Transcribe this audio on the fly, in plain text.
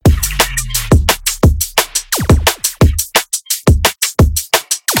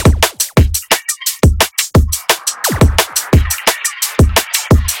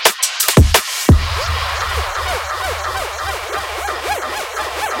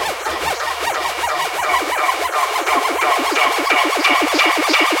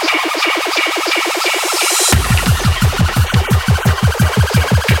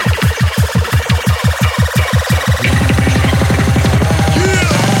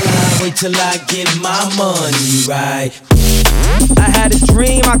till I get my money right. I had a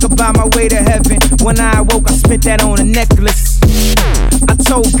dream I could buy my way to heaven. When I awoke, I spent that on a necklace. I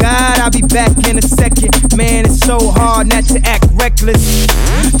told God I'll be back in a second. Man, it's so hard not to act reckless.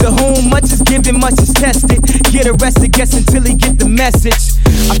 To whom much is given, much is tested. Get arrested, guess until he get the message.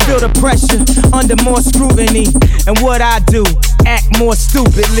 I feel the pressure under more scrutiny. And what I do, act more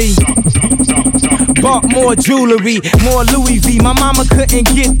stupidly. Bought more jewelry, more Louis V. My mama couldn't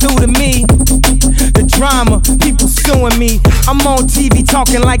get through to me. The drama, people suing me. I'm on TV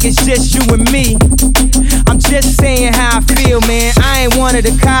talking like it's just you and me. I'm just saying how I feel, man. I ain't one of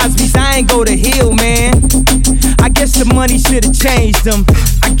the Cosbys, I ain't go to Hill, man. I guess the money should've changed them.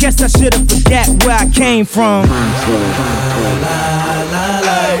 I guess I should've forgot where I came from.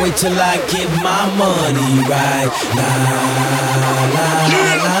 Wait till I get my money right.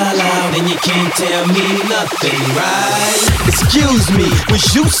 Then you can't tell me nothing, right? Excuse me,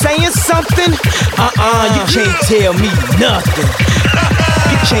 was you saying something? You can't tell me nothing.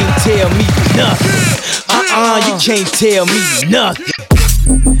 You can't tell me nothing. You can't tell me nothing.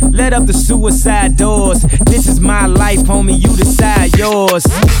 Let up the suicide doors. This is my life, homie, you decide yours.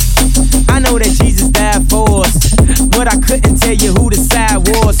 I know that Jesus died for us, but I couldn't tell you who the side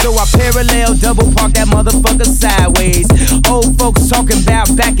was. So I parallel double park that motherfucker sideways. Old folks talking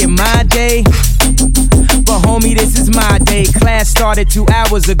about back in my day, but homie, this is my day. Class started 2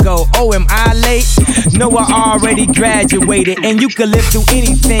 hours ago. Oh, am I late? No, I already graduated. And you could live through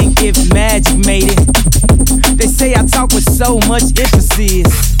anything if magic made it. They say I talk with so much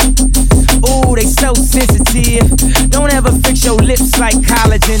emphasis. Ooh, they so sensitive. Don't ever fix your lips like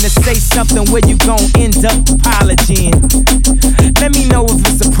collagen to say something where you gon' end up apologizing. Let me know if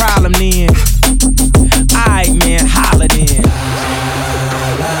it's a problem then. Alright, man, holla then.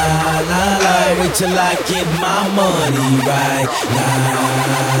 Wait till I get my money right.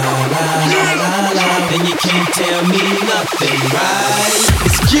 Then you can't tell me nothing, right?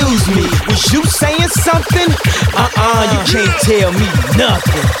 Excuse me, was you saying something? You can't tell me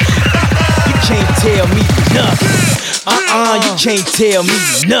nothing. You can't tell me nothing. You can't tell me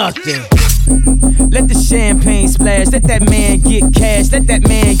nothing. Let the champagne splash, let that man get cash, let that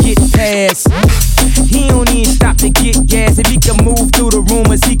man get past. He don't even stop to get gas. If he can move through the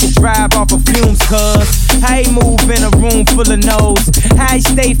rumors, he can drive off of fumes, cuz how he move in a room full of no's, how he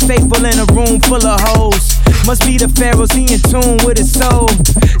stay faithful in a room full of hoes. Must be the pharaohs, he in tune with his soul.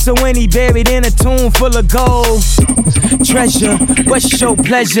 So when he buried in a tomb full of gold. Treasure, what's your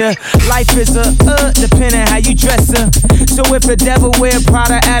pleasure? Life is a depending how you dress her. So if the devil wear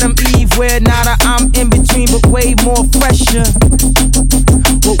Prada, Adam, Eve wear nada, I'm in between but way more fresher,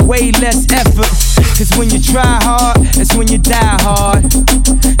 with way less effort. Cause when you try hard, that's when you die hard.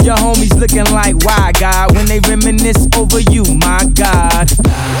 Your homies looking like, why God? When they reminisce over you, my God.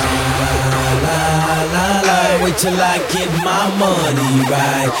 Wait till I get my money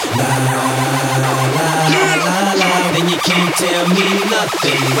right. Then you can't tell me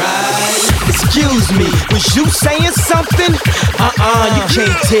nothing, right? Excuse me, was you saying something? You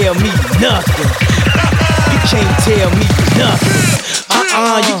can't tell me nothing. You can't tell me nothing.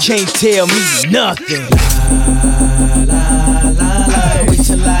 You can't tell me nothing. Wait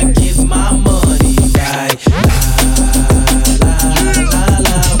till I get my money right.